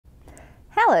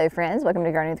Hello friends, welcome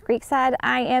to Gardening with Creekside.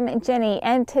 I am Jenny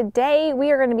and today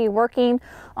we are going to be working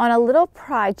on a little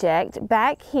project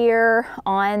back here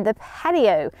on the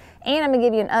patio, and I'm going to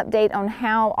give you an update on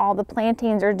how all the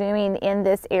plantings are doing in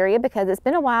this area because it's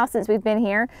been a while since we've been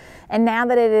here, and now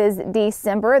that it is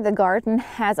December, the garden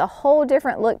has a whole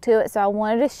different look to it, so I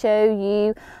wanted to show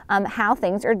you how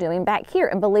things are doing back here.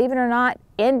 And believe it or not,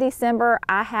 in December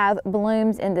I have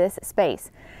blooms in this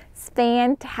space. It's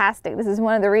fantastic. This is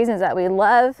one of the reasons that we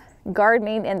love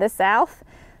gardening in the South.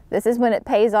 This is when it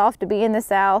pays off to be in the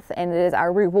South, and it is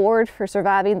our reward for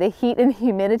surviving the heat and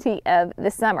humidity of the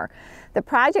summer. The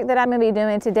project that I'm going to be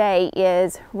doing today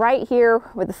is right here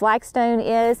where the flagstone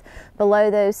is, below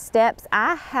those steps.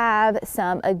 I have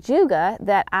some ajuga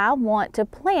that I want to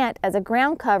plant as a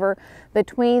ground cover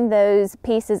between those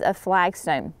pieces of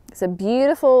flagstone. It's a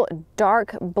beautiful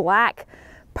dark black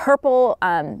purple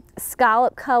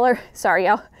scallop color. Sorry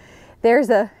y'all, there's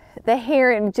the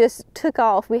heron just took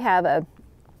off. We have a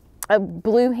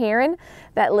blue heron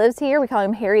that lives here. We call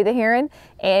him Harry the Heron,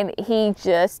 and he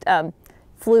just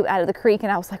flew out of the creek,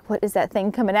 and I was like, what is that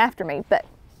thing coming after me? But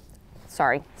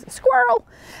sorry, it's a squirrel.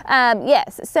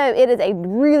 Yes, so it is a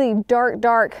really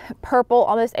dark purple,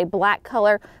 almost a black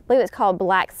color. I believe it's called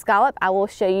black scallop. I will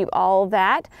show you all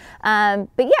that.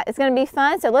 But yeah, it's going to be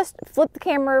fun. So let's flip the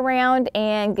camera around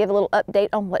and give a little update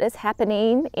on what is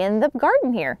happening in the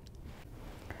garden here.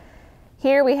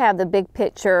 Here we have the big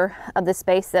picture of the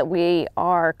space that we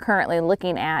are currently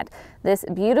looking at. This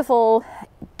beautiful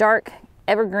dark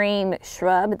evergreen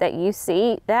shrub that you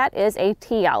see, that is a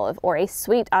tea olive or a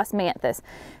sweet osmanthus.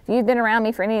 If you've been around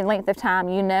me for any length of time,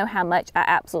 you know how much I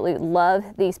absolutely love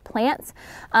these plants.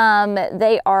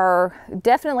 They are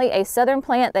definitely a southern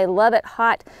plant. They love it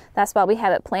hot. That's why we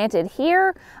have it planted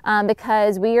here,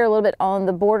 because we are a little bit on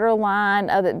the borderline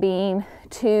of it being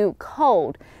too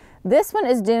cold. This one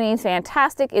is doing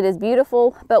fantastic. It is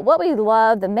beautiful, but what we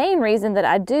love, the main reason that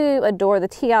I do adore the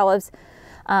tea olives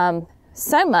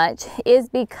so much is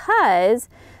because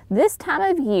this time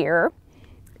of year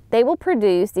they will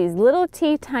produce these little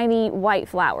tiny white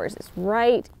flowers. It's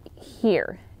right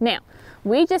here. Now,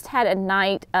 we just had a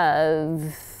night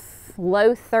of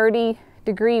low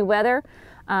 30-degree weather.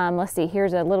 Let's see,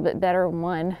 here's a little bit better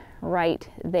one right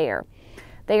there.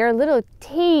 They are little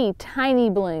tiny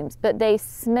blooms, but they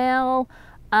smell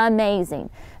amazing.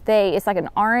 It's like an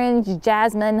orange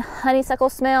jasmine honeysuckle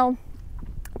smell.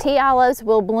 Tea olives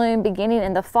will bloom beginning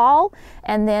in the fall,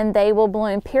 and then they will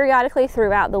bloom periodically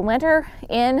throughout the winter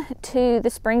into the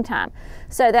springtime.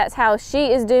 So that's how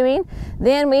she is doing.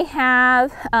 Then we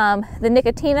have the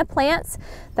nicotina plants.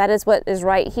 That is what is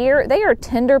right here. They are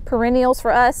tender perennials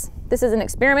for us. This is an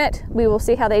experiment. We will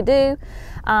see how they do.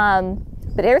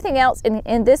 But everything else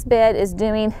in this bed is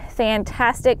doing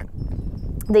fantastic.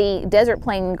 The desert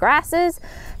plain grasses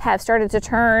have started to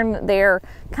turn their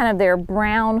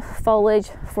brown foliage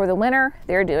for the winter.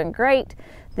 They're doing great.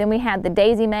 Then we have the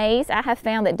daisy maize. I have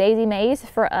found that daisy maize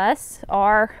for us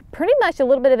are pretty much a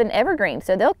little bit of an evergreen.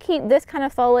 So they'll keep this kind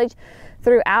of foliage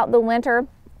throughout the winter.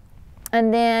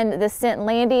 And then the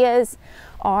Scentlandias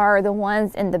are the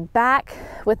ones in the back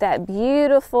with that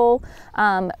beautiful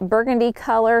burgundy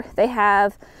color. They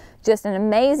have just an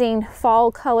amazing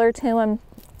fall color to them,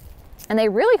 and they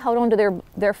really hold on to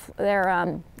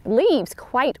their leaves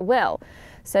quite well.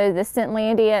 So the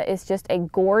Scentlandia is just a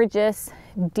gorgeous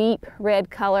deep red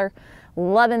color.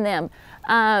 Loving them.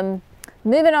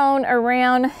 Moving on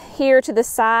around here to the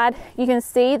side, you can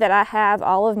see that I have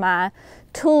all of my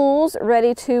tools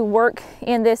ready to work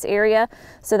in this area.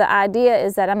 So the idea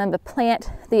is that I'm going to plant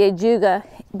the ajuga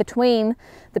between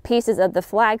the pieces of the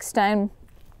flagstone.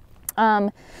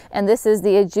 And this is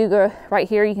the ajuga right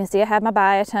here. You can see I have my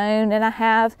biotone and I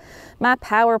have my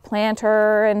power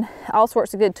planter and all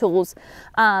sorts of good tools.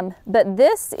 But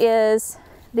this is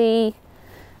the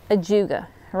ajuga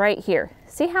right here.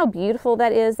 See how beautiful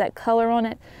that is, that color on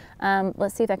it?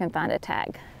 Let's see if I can find a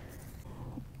tag.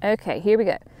 Okay, here we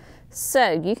go.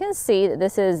 So you can see that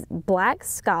this is black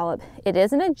scallop. It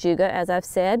is an ajuga, as I've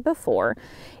said before.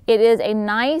 It is a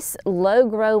nice low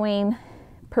growing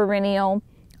perennial,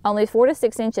 only 4 to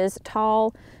 6 inches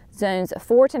tall, zones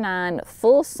 4 to 9,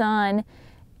 full sun,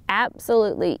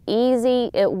 absolutely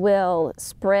easy. It will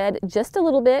spread just a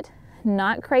little bit,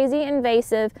 not crazy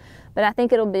invasive, but I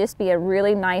think it'll just be a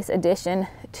really nice addition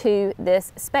to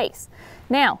this space.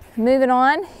 Now, moving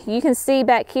on, you can see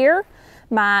back here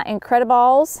my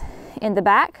Incrediballs in the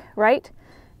back, right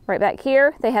back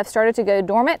here. They have started to go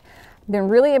dormant. I've been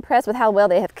really impressed with how well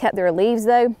they have kept their leaves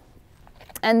though.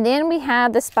 And then we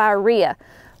have the Spirea.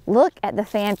 Look at the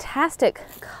fantastic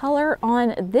color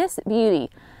on this beauty.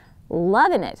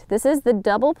 Loving it. This is the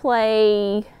double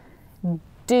play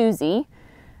doozy,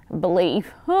 I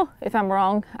believe. Oh, if I'm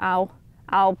wrong, I'll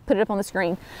put it up on the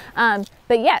screen. But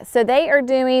yeah, so they are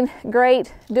doing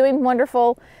great, doing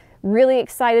wonderful, really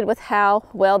excited with how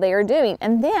well they are doing.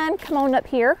 And then come on up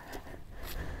here.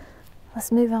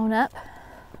 Let's move on up.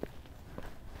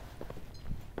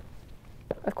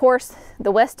 Of course,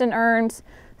 the Weston urns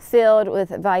filled with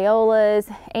violas,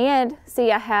 and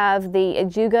see I have the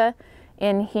ajuga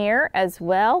in here as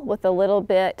well with a little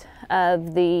bit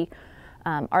of the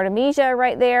artemisia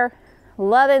right there.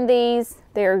 Loving these.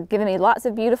 They're giving me lots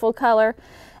of beautiful color.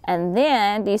 And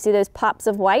then, do you see those pops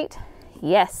of white?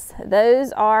 Yes,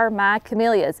 those are my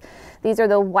camellias. These are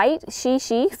the white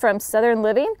shishi from Southern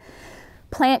Living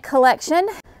Plant Collection.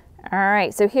 All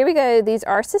right, so here we go. These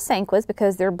are sasanquas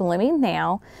because they're blooming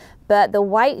now, but the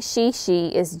white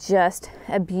shishi is just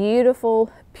a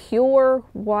beautiful, pure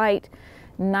white,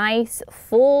 nice,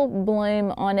 full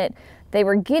bloom on it. They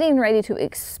were getting ready to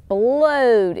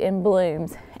explode in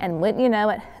blooms, and wouldn't you know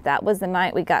it, that was the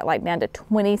night we got like down to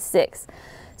 26.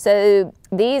 So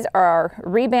these are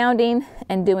rebounding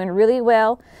and doing really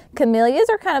well. Camellias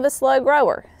are kind of a slow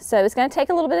grower, so it's going to take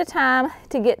a little bit of time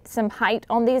to get some height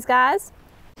on these guys.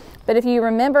 But if you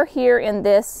remember here in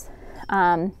this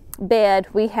bed,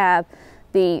 we have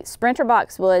the Sprinter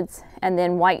boxwoods and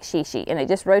then white shishi, and it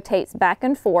just rotates back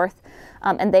and forth,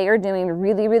 and they are doing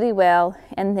really, really well.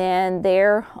 And then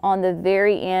there on the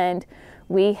very end,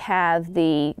 we have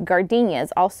the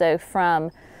gardenias also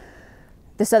from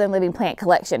the Southern Living Plant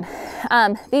Collection.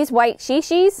 These white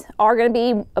shishis are going to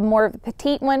be a more of a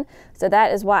petite one, so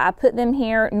that is why I put them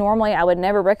here. Normally, I would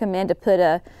never recommend to put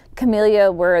a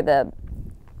camellia where the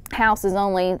house is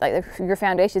only, like your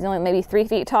foundation is only maybe 3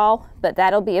 feet tall, but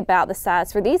that'll be about the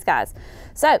size for these guys.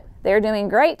 So they're doing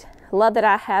great. Love that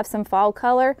I have some fall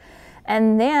color.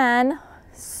 And then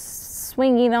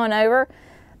swinging on over,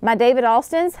 my David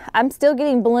Austins, I'm still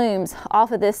getting blooms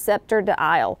off of this Scepter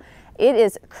d'Isle. It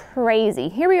is crazy.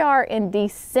 Here we are in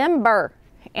December,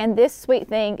 and this sweet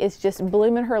thing is just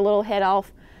blooming her little head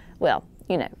off. Well,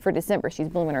 you know, for December, she's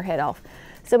blooming her head off.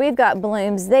 So we've got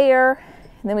blooms there,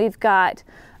 and then we've got,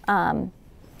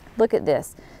 look at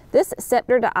this. This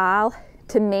Scepter d'Isle,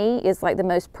 to me, is like the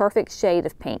most perfect shade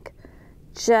of pink.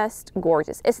 Just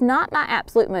gorgeous. It's not my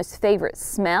absolute most favorite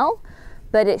smell,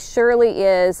 but it surely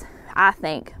is, I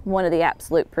think, one of the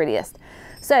absolute prettiest.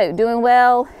 So doing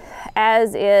well,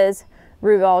 as is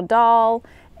Ruval Dahl,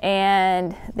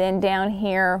 and then down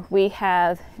here we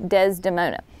have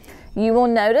Desdemona. You will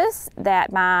notice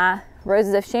that my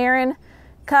Roses of Sharon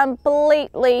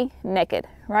completely naked,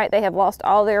 right? They have lost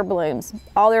all their blooms,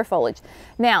 all their foliage.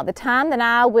 Now, the time that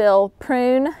I will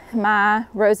prune my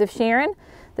Rose of Sharon,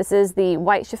 this is the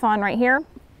white chiffon right here,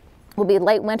 will be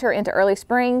late winter into early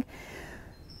spring.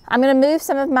 I'm going to move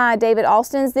some of my David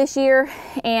Austins this year,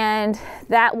 and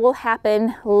that will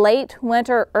happen late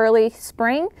winter, early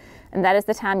spring, and that is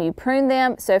the time you prune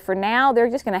them. So for now, they're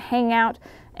just going to hang out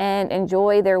and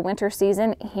enjoy their winter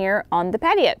season here on the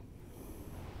patio.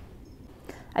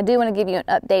 I do want to give you an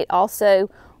update also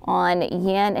on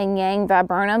Yin and Yang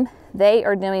Viburnum. They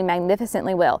are doing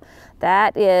magnificently well.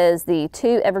 That is the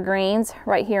 2 evergreens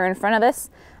right here in front of us.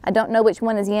 I don't know which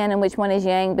one is Yin and which one is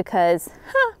Yang because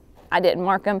I didn't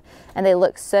mark them, and they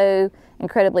look so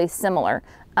incredibly similar.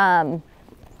 Let's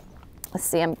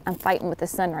see, I'm fighting with the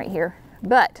sun right here.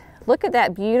 But look at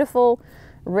that beautiful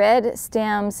red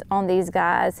stems on these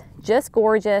guys, just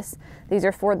gorgeous. These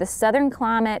are for the southern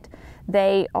climate.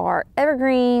 They are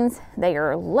evergreens, they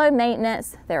are low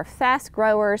maintenance, they're fast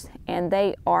growers, and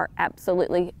they are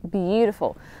absolutely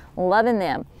beautiful. Loving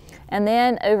them. And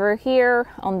then over here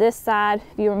on this side,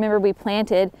 if you remember, we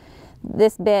planted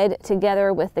this bed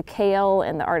together with the kale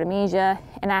and the artemisia,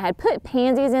 and I had put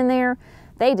pansies in there.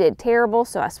 They did terrible,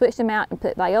 so I switched them out and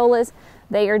put violas.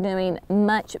 They are doing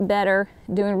much better,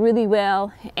 doing really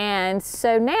well. And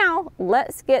so now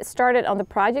let's get started on the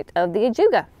project of the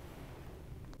ajuga.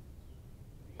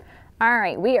 All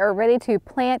right, we are ready to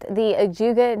plant the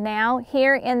ajuga now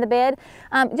here in the bed.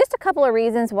 Just a couple of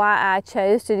reasons why I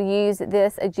chose to use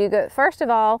this ajuga. First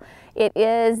of all, it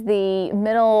is the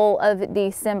middle of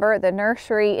December. The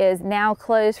nursery is now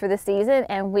closed for the season,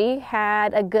 and we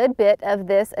had a good bit of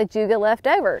this ajuga left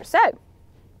over. So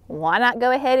why not go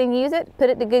ahead and use it,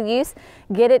 put it to good use,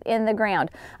 get it in the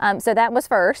ground. So that was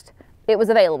first. It was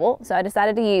available, so I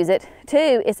decided to use it.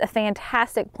 2, it's a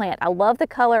fantastic plant. I love the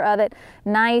color of it.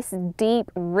 Nice, deep,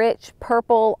 rich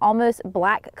purple, almost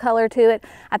black color to it.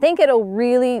 I think it'll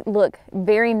really look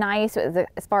very nice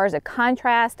as far as a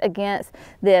contrast against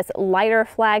this lighter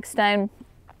flagstone.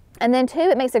 And then 2,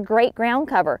 it makes a great ground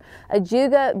cover.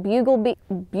 Ajuga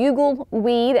bugle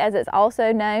weed, as it's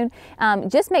also known,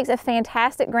 just makes a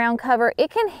fantastic ground cover. It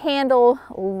can handle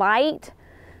light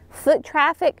foot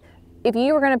traffic. If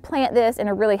you were going to plant this in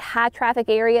a really high traffic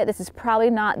area, this is probably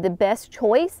not the best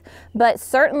choice, but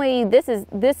certainly this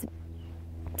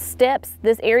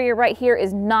area right here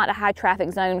is not a high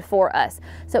traffic zone for us.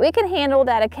 So it can handle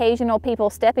that occasional people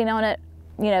stepping on it,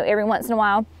 you know, every once in a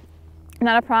while.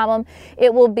 Not a problem.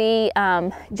 It will be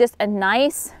just a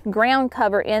nice ground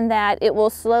cover in that it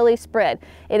will slowly spread.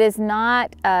 It is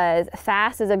not as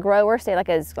fast as a grower, say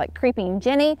like Creeping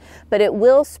Jenny, but it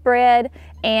will spread.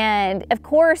 And of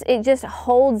course, it just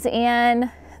holds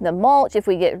in the mulch. If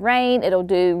we get rain, it'll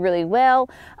do really well.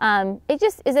 It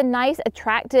just is a nice,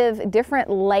 attractive,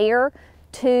 different layer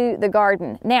to the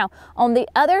garden. Now, on the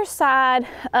other side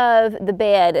of the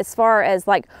bed, as far as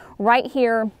like right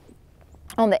here,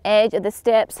 on the edge of the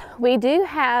steps, we do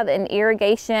have an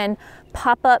irrigation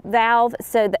pop-up valve.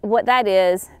 So what that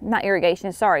is, not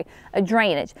irrigation, sorry, a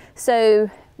drainage. So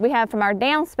we have from our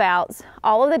downspouts,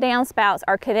 all of the downspouts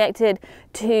are connected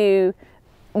to,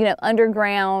 you know,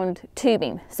 underground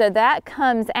tubing. So that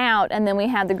comes out, and then we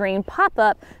have the green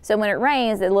pop-up. So when it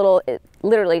rains, it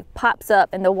literally pops up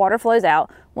and the water flows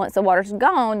out. Once the water's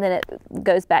gone, then it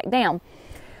goes back down.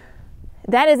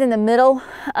 That is in the middle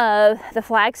of the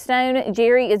flagstone.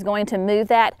 Jerry is going to move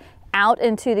that out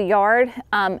into the yard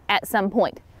at some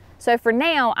point. So for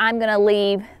now, I'm going to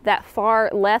leave that far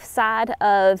left side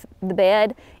of the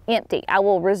bed empty. I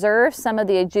will reserve some of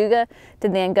the ajuga to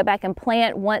then go back and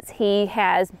plant once he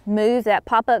has moved that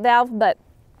pop-up valve, but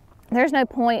there's no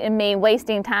point in me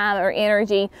wasting time or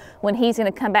energy when he's going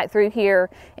to come back through here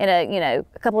in a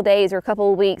couple of days or a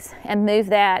couple of weeks and move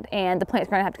that, and the plant's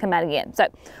going to have to come out again. So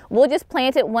we'll just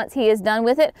plant it once he is done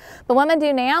with it. But what I'm going to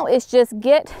do now is just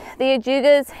get the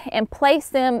ajugas and place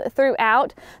them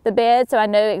throughout the bed so I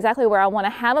know exactly where I want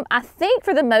to have them. I think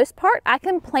for the most part I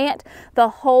can plant the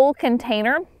whole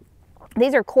container.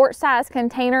 These are quart-sized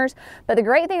containers, but the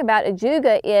great thing about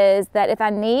ajuga is that if I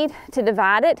need to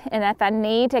divide it and if I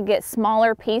need to get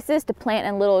smaller pieces to plant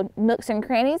in little nooks and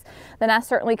crannies, then I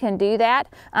certainly can do that.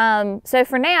 So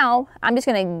for now, I'm just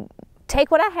going to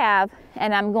take what I have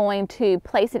and I'm going to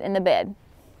place it in the bed.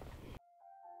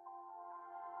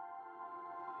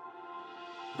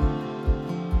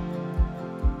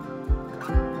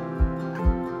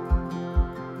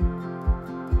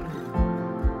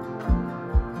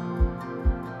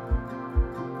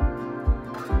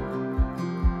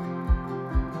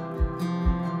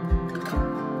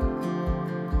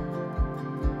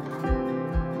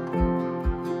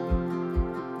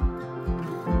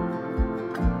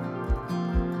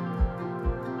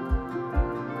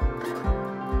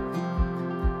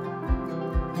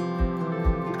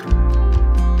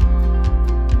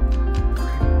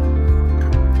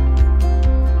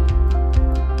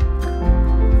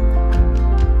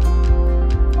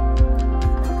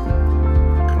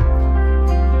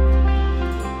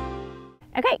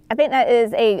 I think that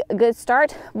is a good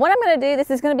start. What I'm going to do, this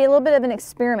is going to be a little bit of an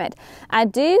experiment. I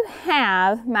do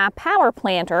have my power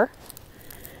planter.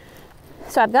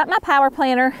 So I've got my power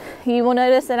planter. You will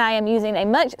notice that I am using a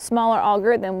much smaller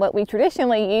auger than what we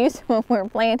traditionally use when we're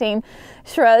planting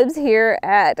shrubs here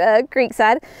at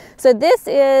Creekside. So this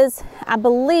is, I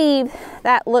believe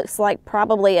that looks like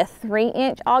probably a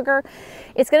 3-inch auger.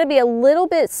 It's going to be a little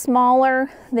bit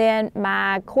smaller than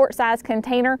my quart-sized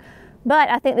container, but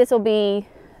I think this will be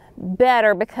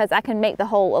better because I can make the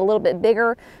hole a little bit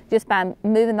bigger just by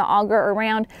moving the auger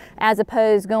around, as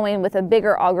opposed going with a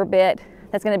bigger auger bit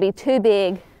that's going to be too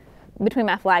big between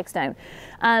my flagstone.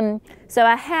 So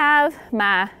I have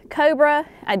my Cobra,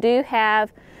 I do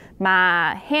have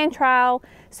my hand trowel,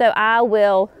 so I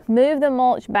will move the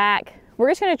mulch back. We're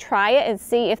just going to try it and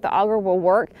see if the auger will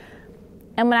work.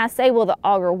 And when I say will the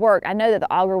auger work, I know that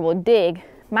the auger will dig.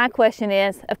 My question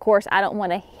is, of course, I don't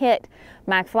want to hit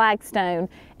my flagstone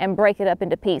and break it up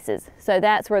into pieces. So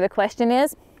that's where the question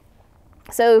is.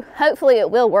 So hopefully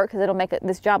it will work because it'll make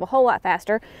this job a whole lot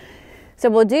faster. So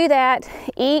we'll do that.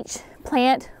 Each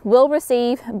plant will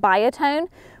receive biotone.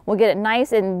 We'll get it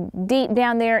nice and deep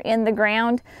down there in the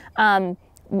ground.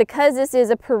 Because this is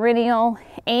a perennial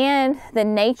and the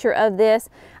nature of this,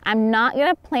 I'm not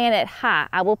going to plant it high.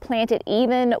 I will plant it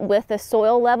even with the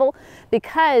soil level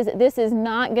because this is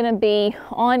not going to be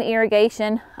on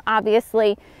irrigation.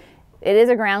 Obviously, it is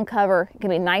a ground cover. It can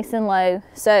be nice and low.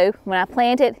 So when I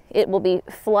plant it, it will be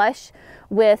flush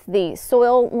with the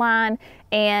soil line,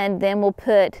 and then we'll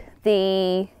put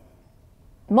the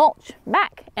mulch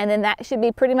back, and then that should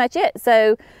be pretty much it.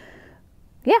 So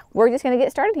yeah, we're just going to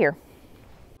get started here.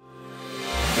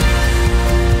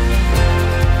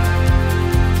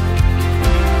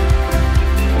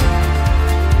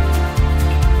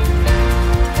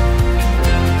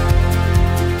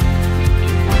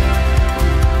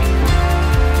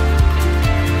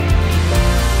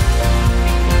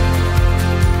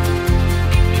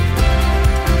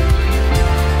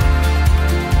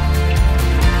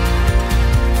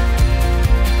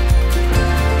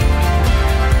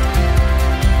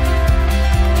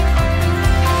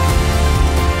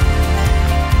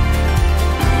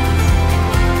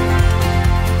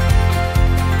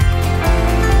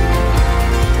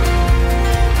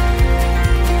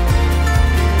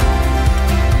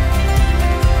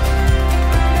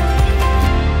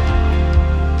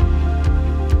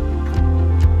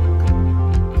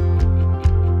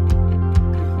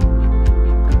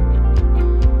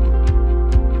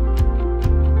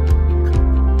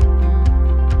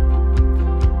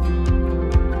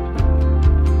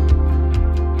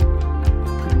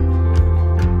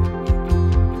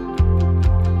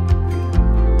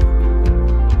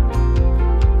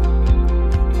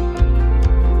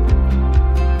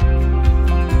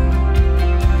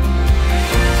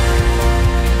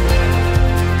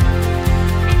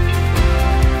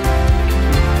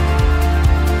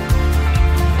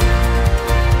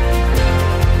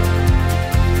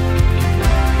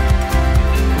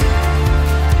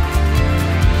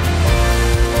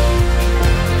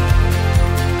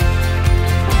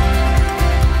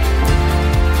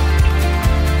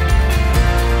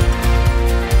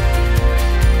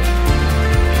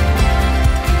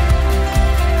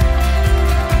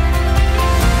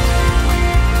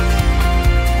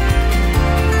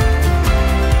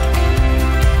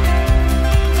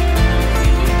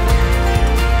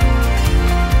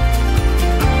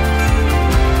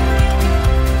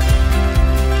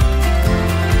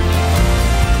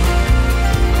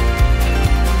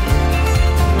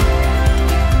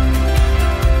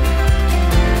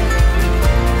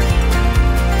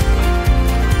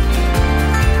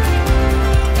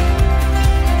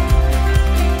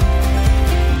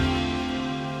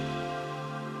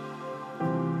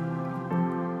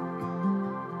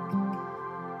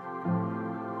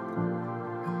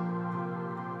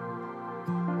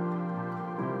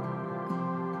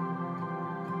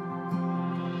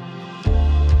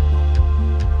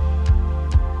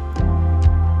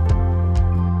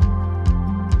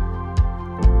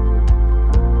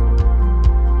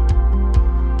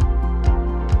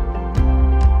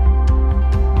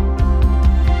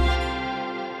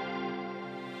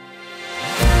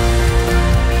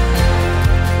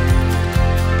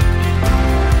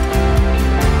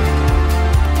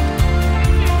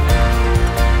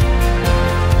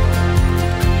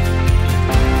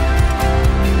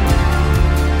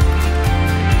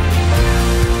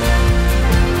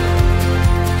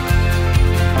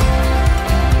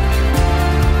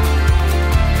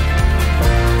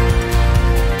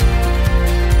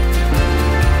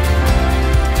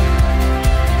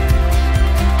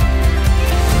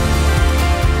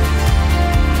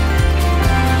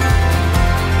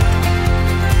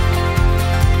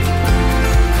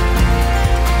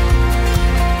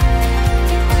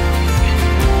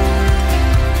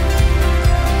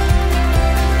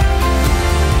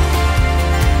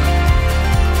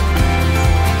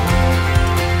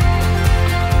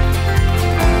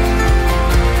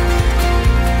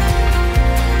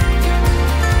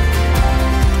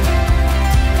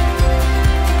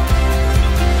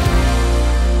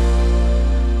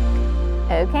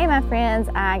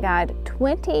 ones. I got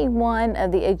 21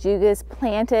 of the ajugas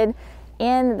planted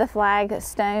in the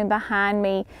flagstone behind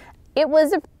me. It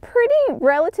was a pretty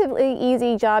relatively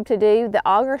easy job to do. The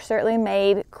auger certainly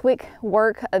made quick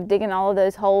work of digging all of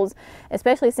those holes,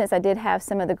 especially since I did have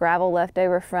some of the gravel left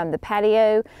over from the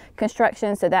patio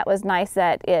construction, so that was nice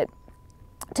that it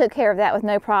took care of that with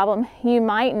no problem. You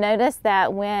might notice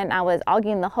that when I was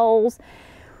auging the holes,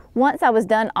 once I was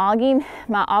done auging,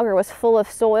 my auger was full of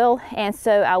soil, and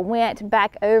so I went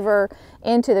back over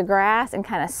into the grass and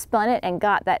kind of spun it and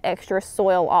got that extra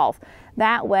soil off.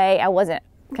 That way I wasn't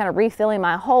kind of refilling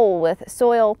my hole with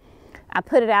soil. I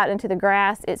put it out into the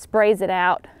grass, it sprays it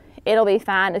out, it'll be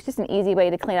fine. It's just an easy way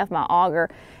to clean off my auger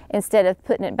instead of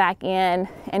putting it back in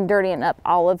and dirtying up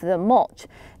all of the mulch.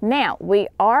 Now, we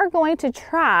are going to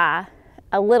try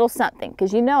a little something,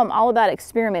 because you know I'm all about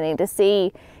experimenting to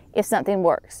see if something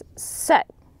works. So,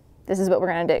 this is what we're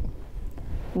gonna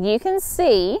do. You can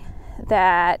see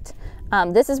that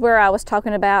this is where I was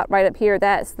talking about right up here.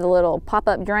 That's the little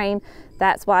pop-up drain.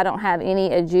 That's why I don't have any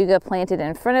ajuga planted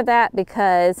in front of that,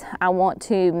 because I want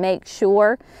to make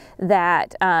sure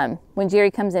that when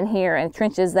Jerry comes in here and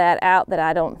trenches that out, that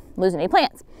I don't lose any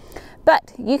plants.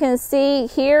 But you can see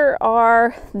here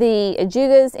are the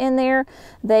ajugas in there.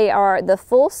 They are the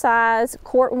full-size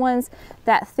quart ones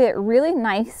that fit really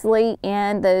nicely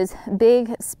in those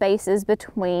big spaces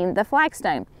between the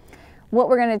flagstone. What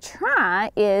we're going to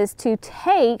try is to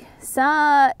take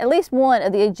at least one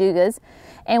of the ajugas,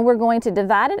 and we're going to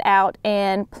divide it out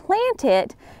and plant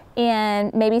it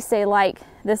in maybe say like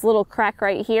this little crack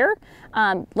right here.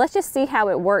 Let's just see how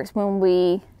it works when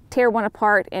we tear one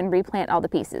apart and replant all the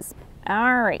pieces.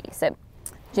 Alright, so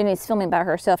Jenny's filming by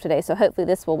herself today, so hopefully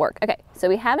this will work. Okay, so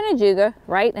we have an ajuga,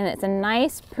 right? And it's a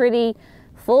nice, pretty,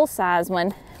 full-size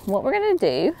one. What we're going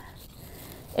to do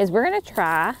is we're going to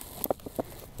try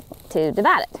to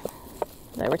divide it.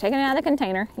 So we're taking it out of the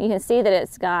container. You can see that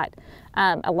it's got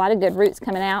a lot of good roots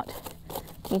coming out.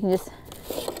 You can just,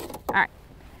 all right.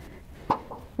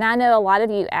 Now I know a lot of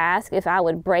you ask if I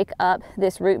would break up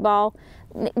this root ball.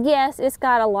 Yes, it's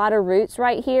got a lot of roots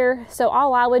right here. So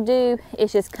all I would do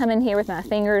is just come in here with my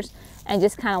fingers and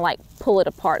just kind of like pull it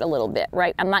apart a little bit,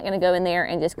 right? I'm not gonna go in there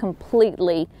and just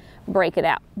completely break it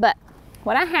out. But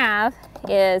what I have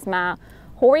is my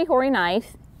hoary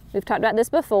knife. We've talked about this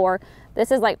before. This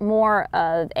is like more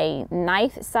of a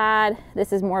knife side.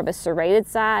 This is more of a serrated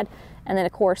side. And then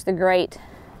of course the great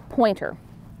pointer.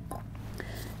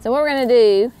 So what we're gonna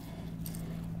do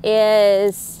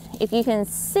is, if you can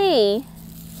see,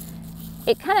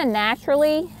 it kind of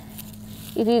naturally,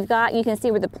 if you've got, you can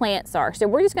see where the plants are. So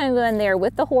we're just gonna go in there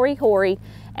with the hoary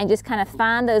and just kind of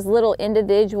find those little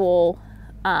individual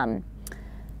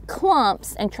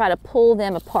clumps and try to pull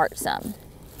them apart some.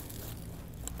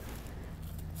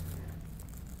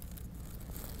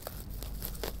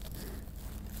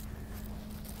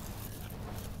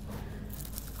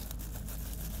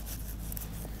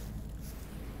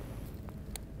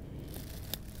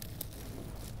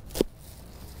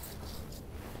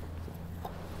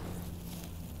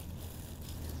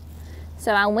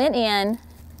 So I went in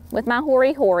with my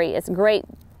hoary. It's a great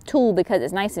tool because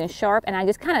it's nice and sharp, and I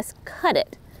just kind of cut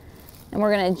it. And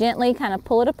we're going to gently kind of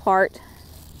pull it apart.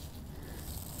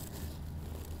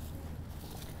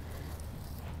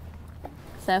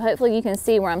 So hopefully you can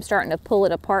see where I'm starting to pull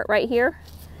it apart right here.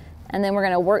 And then we're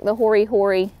going to work the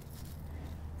hoary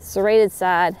serrated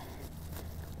side,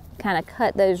 kind of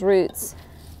cut those roots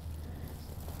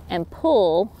and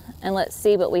pull, and let's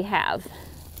see what we have.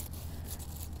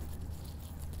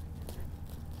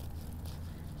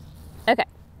 Okay,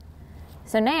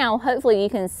 so now hopefully you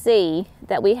can see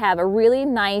that we have a really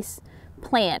nice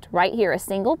plant right here, a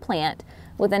single plant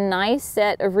with a nice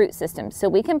set of root systems. So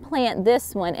we can plant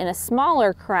this one in a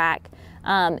smaller crack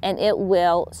and it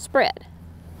will spread.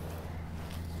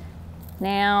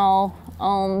 Now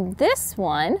on this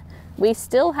one, we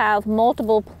still have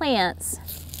multiple plants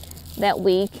that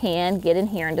we can get in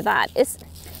here and divide. If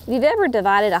you've ever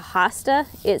divided a hosta,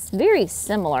 it's very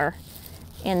similar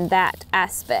in that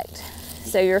aspect.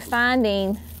 So you're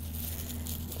finding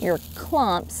your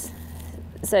clumps.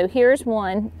 So here's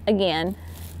one again,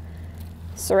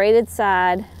 serrated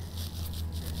side.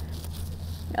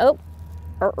 Oh,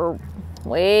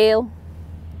 well,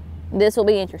 this will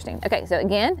be interesting. Okay, so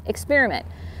again, experiment.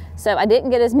 So I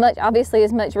didn't get as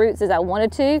much roots as I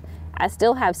wanted to. I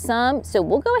still have some, so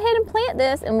we'll go ahead and plant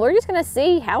this, and we're just gonna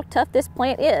see how tough this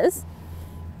plant is.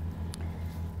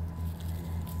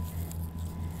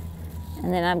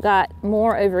 And then I've got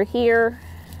more over here.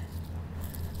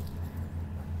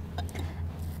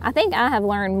 I think I have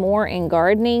learned more in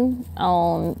gardening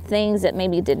on things that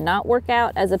maybe did not work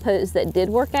out as opposed that did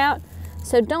work out.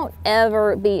 So don't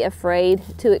ever be afraid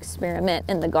to experiment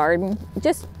in the garden.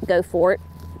 Just go for it.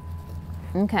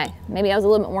 Okay, maybe I was a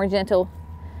little bit more gentle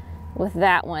with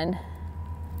that one.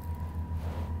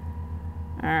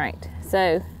 All right,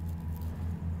 so,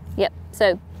 yep,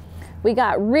 so we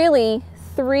got really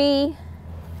 3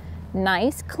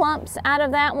 nice clumps out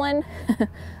of that one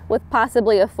with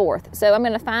possibly a 4th. So I'm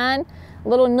gonna find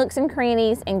little nooks and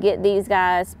crannies and get these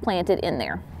guys planted in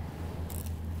there.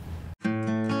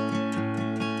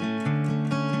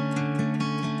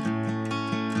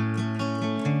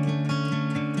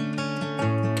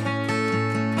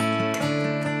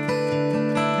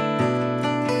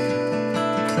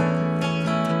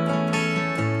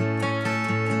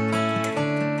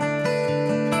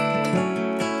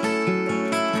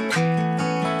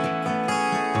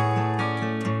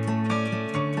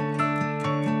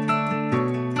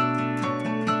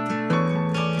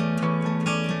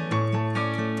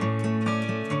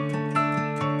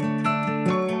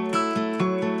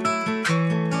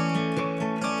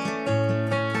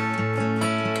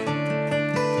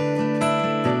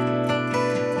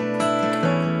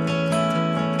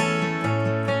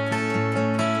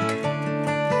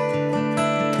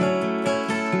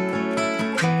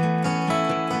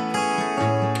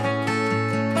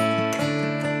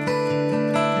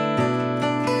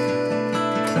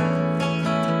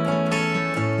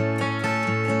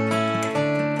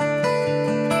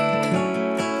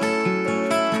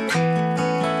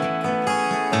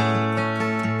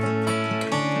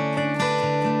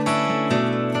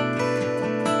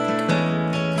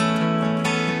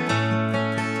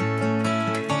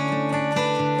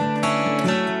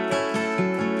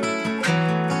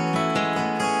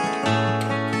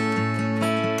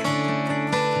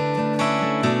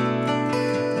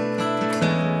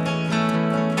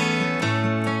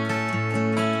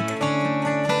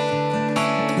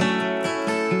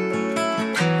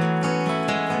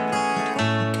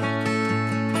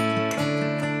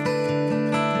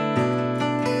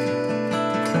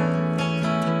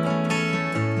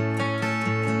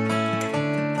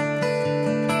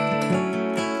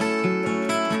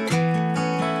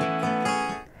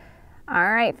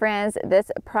 All right, friends,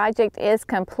 this project is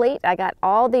complete. I got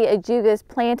all the ajugas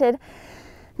planted.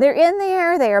 They're in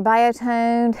there, they are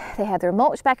biotoned, they have their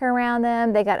mulch back around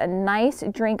them, they got a nice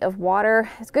drink of water.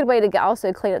 It's a good way to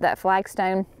also clean up that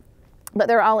flagstone, but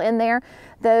they're all in there.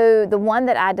 Though the one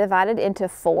that I divided into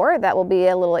 4, that will be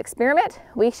a little experiment.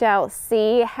 We shall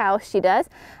see how she does.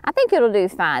 I think it'll do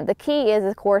fine. The key is,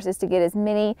 of course, is to get as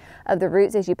many of the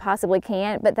roots as you possibly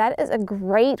can, but that is a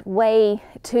great way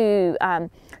to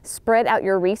spread out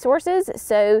your resources.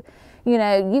 So, you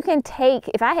know, you can take,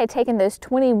 if I had taken those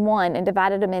 21 and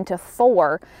divided them into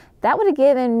 4, that would have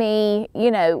given me,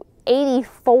 you know,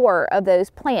 84 of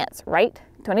those plants, right?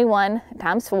 21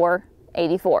 times 4,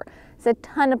 84. It's a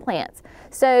ton of plants.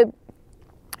 So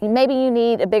maybe you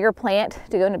need a bigger plant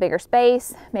to go in a bigger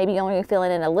space. Maybe you only fill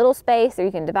in a little space, or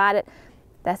you can divide it.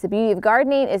 That's the beauty of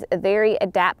gardening, is very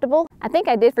adaptable. I think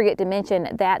I did forget to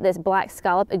mention that this black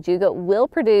scallop ajuga will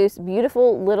produce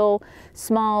beautiful little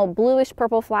small bluish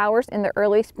purple flowers in the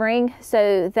early spring.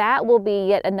 So that will be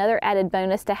yet another added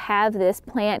bonus to have this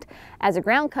plant as a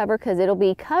ground cover, because it'll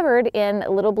be covered in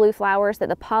little blue flowers that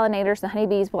the pollinators, the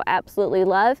honeybees, will absolutely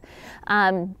love.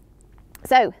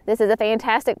 So this is a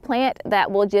fantastic plant that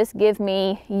will just give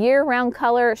me year-round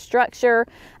color, structure.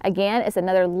 Again, it's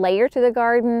another layer to the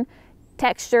garden,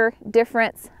 texture,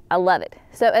 difference. I love it.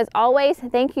 So as always,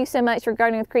 thank you so much for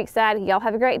gardening with Creekside. Y'all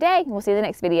have a great day. We'll see you in the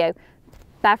next video.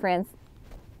 Bye, friends.